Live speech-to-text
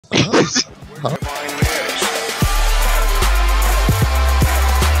Huh?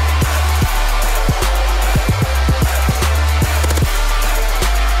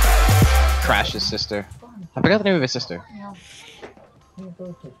 Crash's sister. I forgot the name of his sister.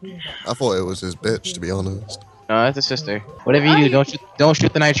 I thought it was his bitch, to be honest. No, that's his sister. Whatever you do, don't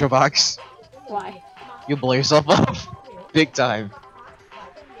shoot the nitro box. Why? You'll blow yourself up. Big time.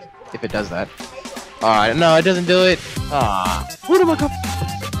 If it does that. Alright, no, it doesn't do it. Ah. What am I going?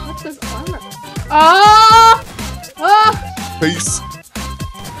 What's this armor? Oh! Oh! Peace.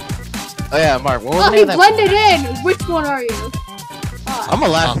 Oh yeah, Mark. What was Oh, the he name of that? blended in! Which one are you? I'm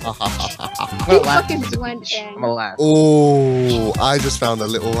gonna laugh. He fucking blend in. I'm gonna laugh. Oh, I just found a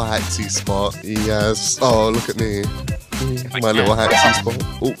little haxy spot. Yes. Oh, look at me. My little haxy spot.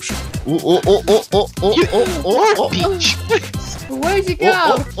 Oh, shit. Oh, oh, oh, oh, oh, oh, oh, oh, oh. Peach. Where'd you go?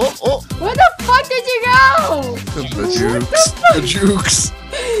 Oh, oh, oh, Where the fuck did you go? oh. The jukes. The jukes.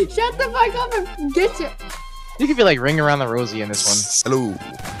 Shut the fuck up and get you. You could be like ring around the rosy in this Hello.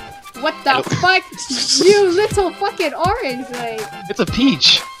 What the fuck? You little fucking orange, like. one. It's a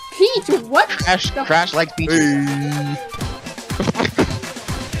peach. Peach, what? Crash like peach. Hey.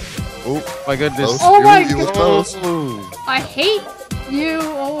 Oh, My goodness. close. Oh my You was God. close. I hate you.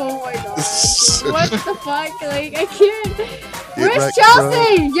 Oh my god. What the fuck? Like, I can't. Where's back,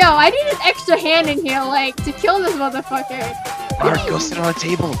 Chelsea? Yo, I need an extra hand in here, like, to kill this motherfucker. Mark, go sit on the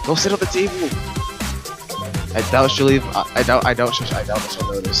table. Go sit on the table. I doubt she'll leave. I doubt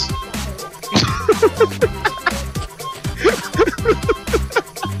she'll notice.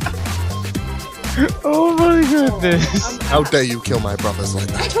 Oh my goodness. How dare you kill my brothers like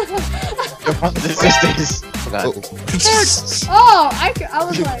that? Your brothers and sisters. Oh. Oh, I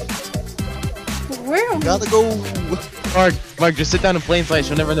was like, where am I? Gotta go. Mark, just sit down in plain sight.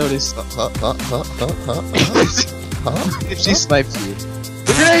 She'll never notice. Huh? If she snipes you.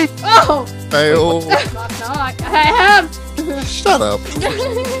 Great. Oh! Fail. Knock knock. I have! Shut up.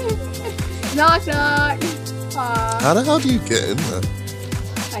 Knock knock. How the hell do you get in there?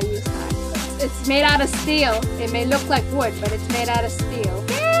 I use that. It's made out of steel. It may look like wood, but it's made out of steel.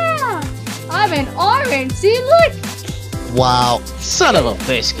 Yeah! I'm an orange. See, look! Wow. Son of a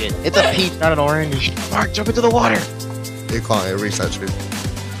biscuit. It's a peach, not an orange. Mark, jump into the water. You can't, it resets you.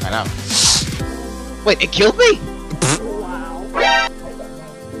 I know. Wait, it killed me? Wow.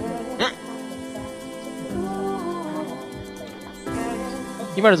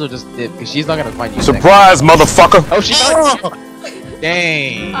 You might as well just dip, because she's not gonna find you. Surprise, motherfucker! Oh, she's not.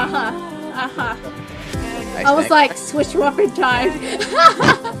 Dang. I was like, switch weapon time.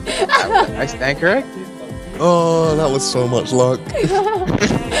 I stand correct? Oh, that was so much luck.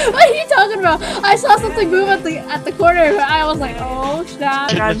 What are you talking about? I saw something move at the corner and I was like, oh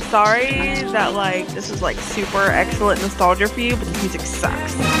snap. I'm sorry that like this is like super excellent nostalgia for you, but the music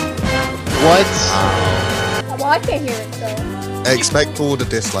sucks. What? Well, I can't hear it, so. Expect all the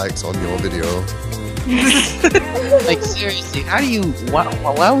dislikes on your video. Like, seriously, how do you...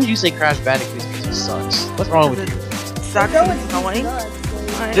 Why would you say Crash Bandicoo's music sucks? What's wrong with you? Sucks and annoying.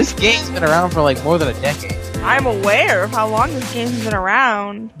 This game's been around for like more than a decade. I'm aware of how long this game's been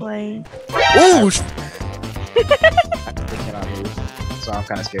around. Like, Oh! I cannot move, so I'm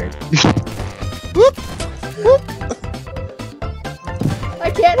kind of scared. I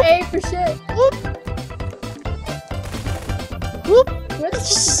can't aim for shit. Where the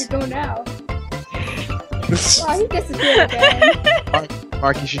fuck did you go now? Oh, he disappeared again.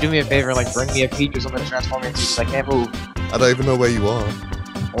 Mark, you should do me a favor, like bring me a peach or something to transform into, because I can't move. I don't even know where you are.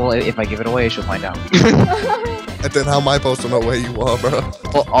 Well, if I give it away, she'll find out. And then how am I supposed to know where you are, bro?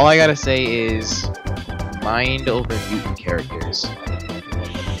 Well, all I gotta say is... Mind over mutant characters.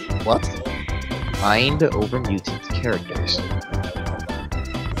 What? Mind over mutant characters.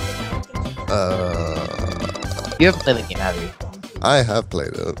 You haven't played the game, have you? I have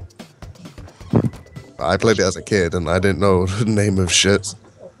played it. I played it as a kid and I didn't know the name of shit.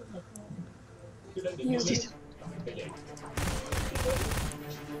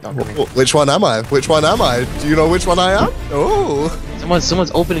 Which one am I? Which one am I? Do you know which one I am? Oh!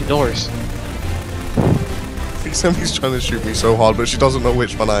 Someone's opening doors. Sammy's trying to shoot me so hard, but she doesn't know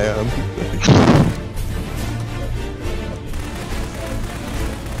which one I am.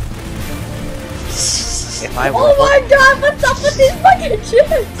 If I Oh my god, what's up with these fucking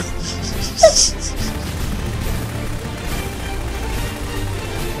chips?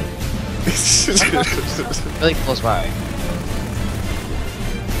 really close by.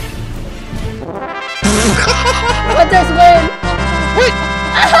 What does win? Wait!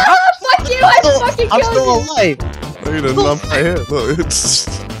 Fuck you, I fucking I'm killed still you. alive! Look at I'm right here. Look, it's...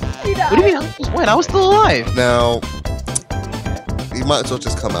 You know. What do you mean? Wait, I was still alive. Now, You might as well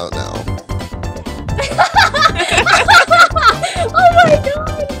just come out now. Oh my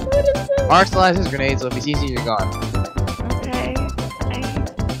god! What is this? Mark still has his grenade, so if he sees you, you're gone. Okay.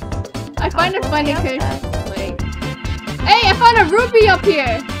 I find it funny because, like, hey, I found a rupee up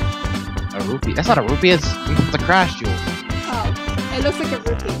here. A rupee? That's not a rupee. It's a crash jewel. Oh, it looks like a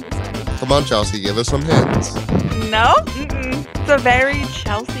rupee. Come on, Chelsea, give us some hints. No. It's a very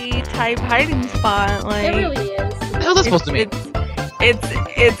Chelsea type hiding spot. Like It really is. What the hell is that supposed to mean?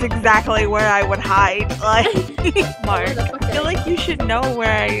 It's exactly where I would hide. Like Mark, Where the fuck I feel like you should know where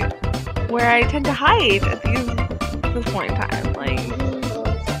I tend to hide at this point in time. Like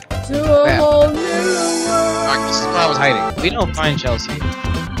To a whole new Mark, this is where I was hiding. We don't find Chelsea.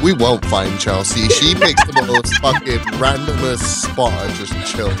 We won't find Chelsea. She picks the most fucking randomest spot and just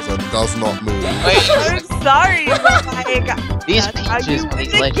chills and does not move. Wait, I'm sorry, but like these that's how peaches you and win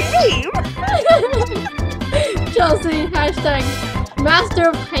these the legends. game. Chelsea, hashtag master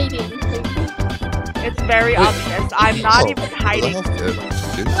of hiding. It's very obvious. I'm not even hiding.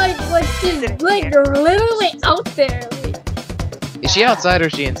 Like she's like literally out there. Like, Is she outside or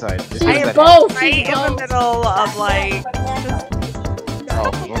is she inside? she's I am both. right She's in the both. middle of like just Oh,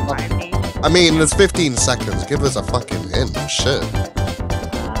 behind me. I mean, there's 15 seconds. Give us a fucking hint. Shit.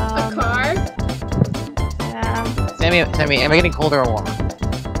 A car? Yeah. Sammy, am I getting colder or warmer?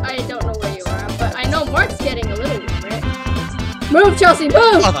 I don't know where you are, but I know Mark's getting a little warmer. Move, Chelsea, move!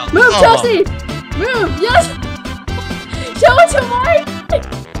 Hold on, Move, hold Chelsea! Move, yes! Show it to Mark!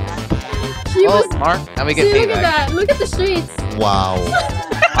 She Oh, was. Mark, now we get See, look payback. at that. Look at the streets. Wow.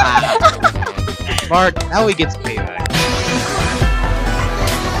 Wow. Mark, now we get some payback.